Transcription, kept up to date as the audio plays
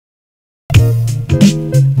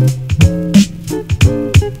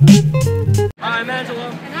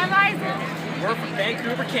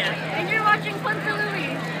Vancouver, Canada. And you're watching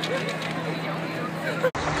FunForLouis.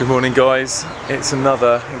 Good morning, guys. It's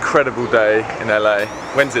another incredible day in LA.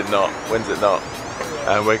 When's it not? When's it not?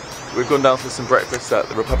 And we've gone down for some breakfast at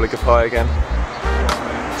the Republic of Pie again.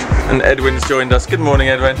 And Edwin's joined us. Good morning,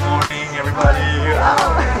 Edwin. Good morning, everybody.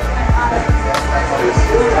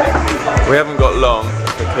 We haven't got long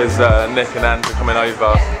because Nick and Ange are coming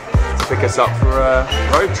over to pick us up for a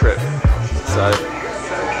road trip. So,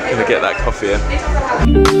 gonna get that coffee in.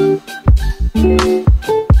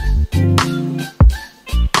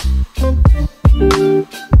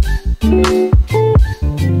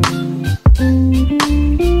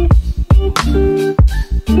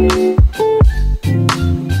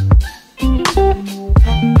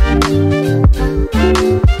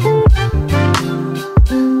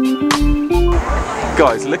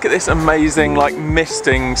 Guys, look at this amazing like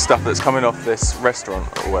misting stuff that's coming off this restaurant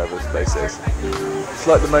or wherever this place is. It's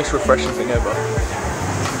like the most refreshing thing ever.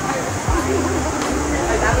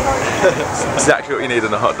 It's exactly what you need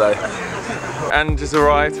on a hot day. Ange has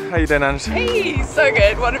arrived. How you doing, Ange? Hey, so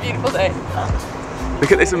good. What a beautiful day.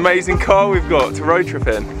 Look at this amazing car we've got to road trip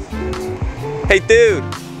in. Hey dude,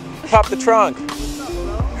 pop the trunk. You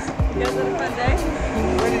guys had a fun day?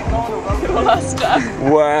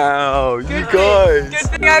 Wow, you guys. Good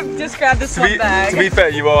thing I've just grabbed this one bag. To be fair,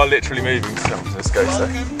 you are literally moving to San Francisco, so.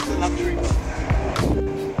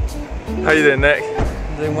 How you doing, Nick?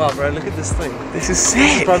 I'm doing well, bro. Look at this thing. This is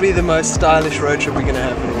sick. Probably the most stylish road trip we're gonna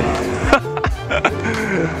have in a while.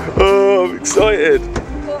 Oh, I'm excited.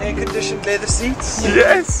 Air-conditioned leather seats.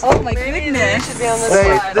 Yes. Oh my goodness. Should be on this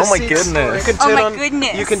Hey, side. oh my seats, goodness. You can turn Oh my on,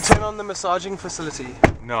 goodness. You can turn on the massaging facility.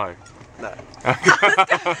 No. No.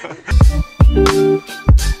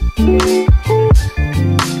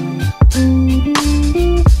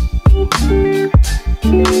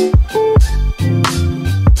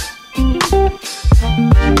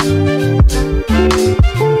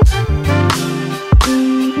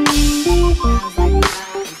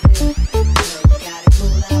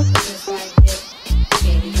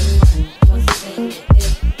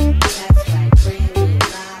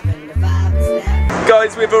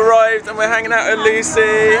 Guys, we've arrived and we're hanging out with Lucy.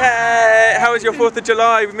 Hey! How was your 4th of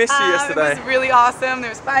July? We missed you yesterday. It was really awesome. There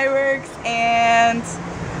was fireworks and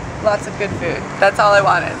lots of good food. That's all I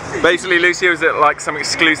wanted. Basically, Lucy was at like some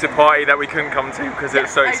exclusive party that we couldn't come to because it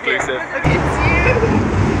was so exclusive. Look at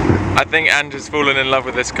you. I think Andrew's fallen in love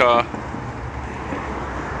with this car.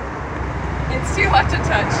 It's too hot to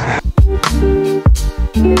touch.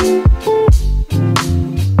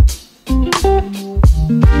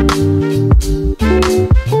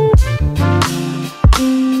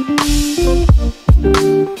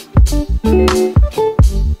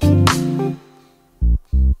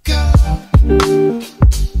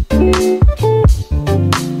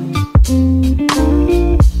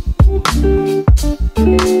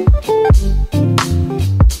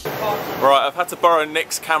 Right, I've had to borrow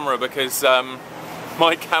Nick's camera because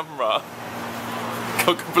my camera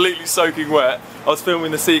got completely soaking wet. I was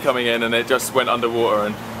filming the sea coming in and it just went underwater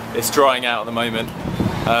and it's drying out at the moment.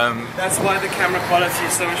 That's why the camera quality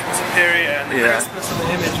is so much more superior and the crispness of the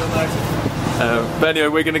image you'll notice. But anyway,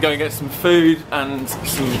 we're going to go and get some food and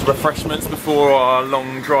some refreshments before our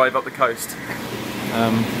long drive up the coast.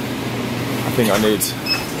 I think I need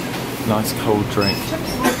a nice cold drink.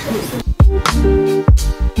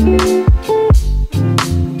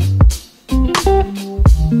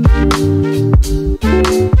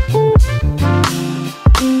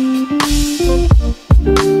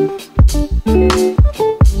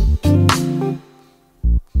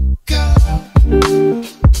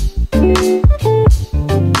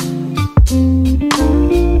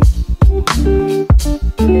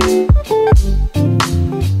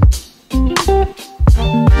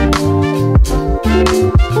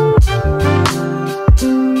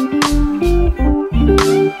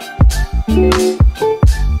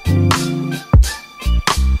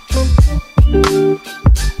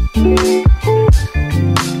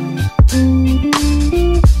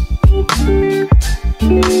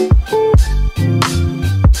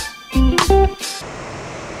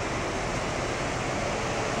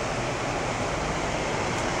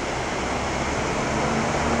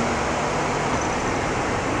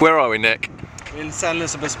 Where are we, Nick? We're in San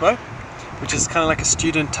Luis Obispo, which is kind of like a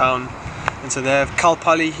student town. And so they have Cal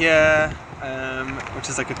Poly here, which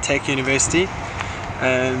is like a tech university.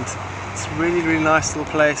 And it's a really, really nice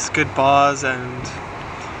little place, good bars, and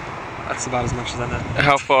that's about as much as I know.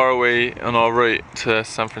 How far are we on our route to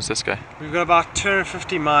San Francisco? We've got about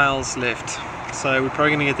 250 miles left. So we're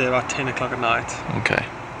probably going to get there about 10 o'clock at night. Okay.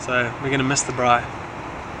 So we're going to miss the braai.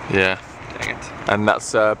 Yeah. Dang it. And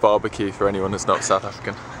that's barbecue for anyone that's not South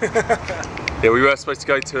African. Yeah, we were supposed to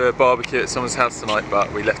go to a barbecue at someone's house tonight,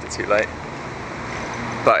 but we left it too late.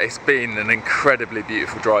 But it's been an incredibly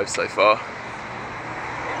beautiful drive so far.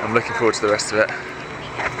 I'm looking forward to the rest of it.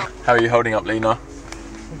 How are you holding up, Lena?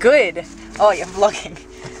 Good. Oh, you're vlogging.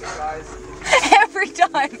 Every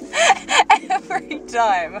time. Every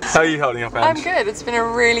time. How are you holding up, Ange? I'm good. It's been a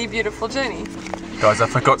really beautiful journey. Guys, I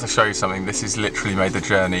forgot to show you something. This has literally made the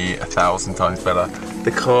journey 1,000 times better.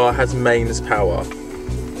 The car has mains power.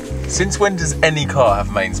 Since when does any car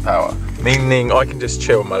have mains power? Meaning I can just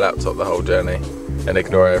chill on my laptop the whole journey and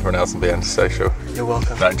ignore everyone else and be antisocial. You're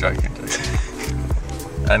welcome. No, I'm joking.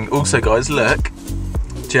 And also, guys, look.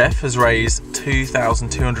 Jeff has raised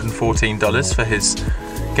 $2,214 for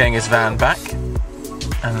getting his van back.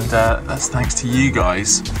 And that's thanks to you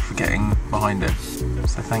guys for getting behind it.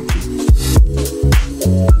 So thank you.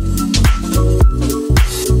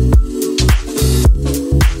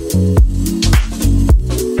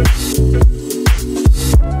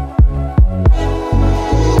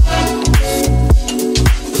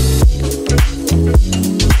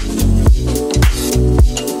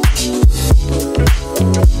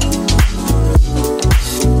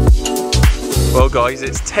 Well guys,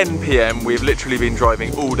 it's 10 PM, we've literally been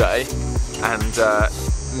driving all day and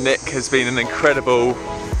Nick has been an incredible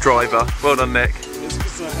driver. Well done, Nick. It's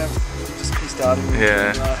because I have just pieced out and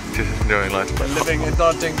Yeah, just enjoying life. living and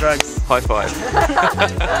not doing drugs. High five.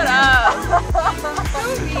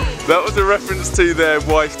 That was a reference to their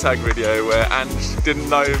wife tag video where Ange didn't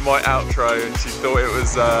know my outro and she thought it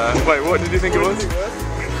was, wait, what did you think it was?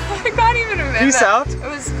 I can't even remember. Peace out. It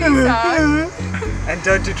was peace out. And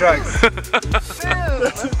don't do drugs. Boom.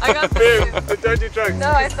 I got boom. Don't do drugs.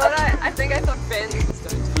 No, I think I thought Ben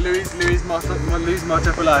was Louis' motto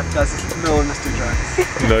for life, guys, is no one must do drugs.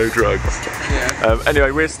 No drugs. Yeah.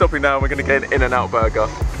 Anyway, we're stopping now and we're going to get an In-N-Out burger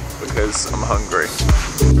because I'm hungry.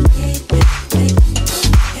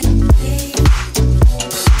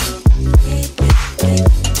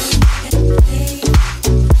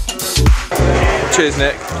 Cheers,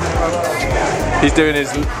 Nick. He's doing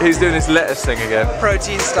his lettuce thing again.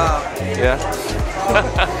 Protein style. Yeah.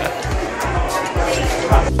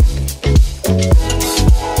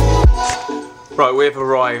 Right, we've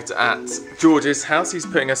arrived at George's house. He's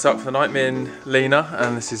putting us up for the night, me and Lena,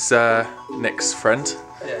 and this is Nick's friend.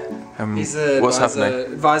 Yeah. He's what's the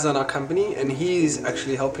happening? advisor on our company, and he's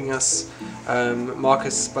actually helping us,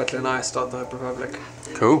 Marcus, Butler, and I start the Hope Republic.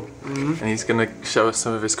 Cool. And he's going to show us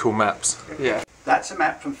some of his cool maps. Yeah. That's a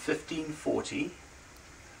map from 1540,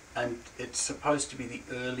 and it's supposed to be the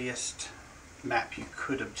earliest map you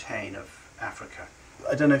could obtain of Africa.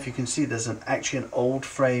 I don't know if you can see, there's actually an old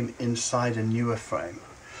frame inside a newer frame.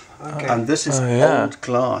 Okay. And this is yeah. old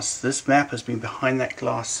glass. This map has been behind that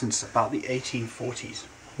glass since about the 1840s.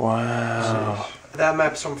 Wow. That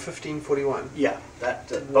map's from 1541. Yeah,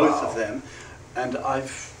 both of them. And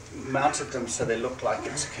I've mounted them so they look like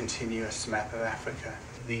it's a continuous map of Africa.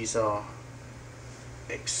 These are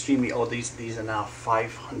extremely old. These are now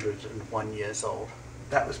 501 years old.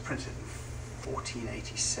 That was printed in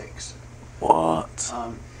 1486. What?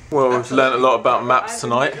 Well, we've learnt a lot about maps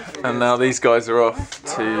tonight, and now these guys are off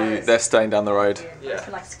to. They're staying down the road. Yeah.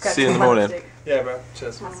 See you in the morning. Yeah, bro.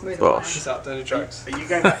 Cheers. Bosh. Peace out. Don't do drugs. Are you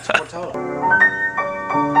going back to Portola?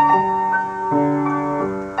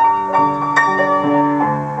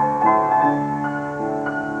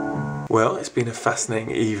 Well, it's been a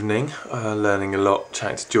fascinating evening, learning a lot,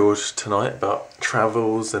 chatting to George tonight about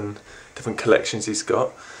travels and different collections he's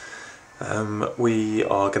got. We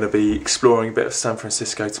are going to be exploring a bit of San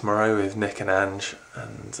Francisco tomorrow with Nick and Ange,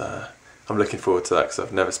 and I'm looking forward to that because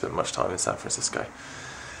I've never spent much time in San Francisco.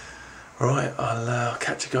 Alright, I'll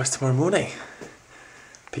catch you guys tomorrow morning.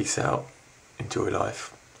 Peace out, enjoy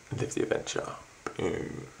life, and live the adventure.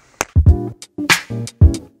 Boom.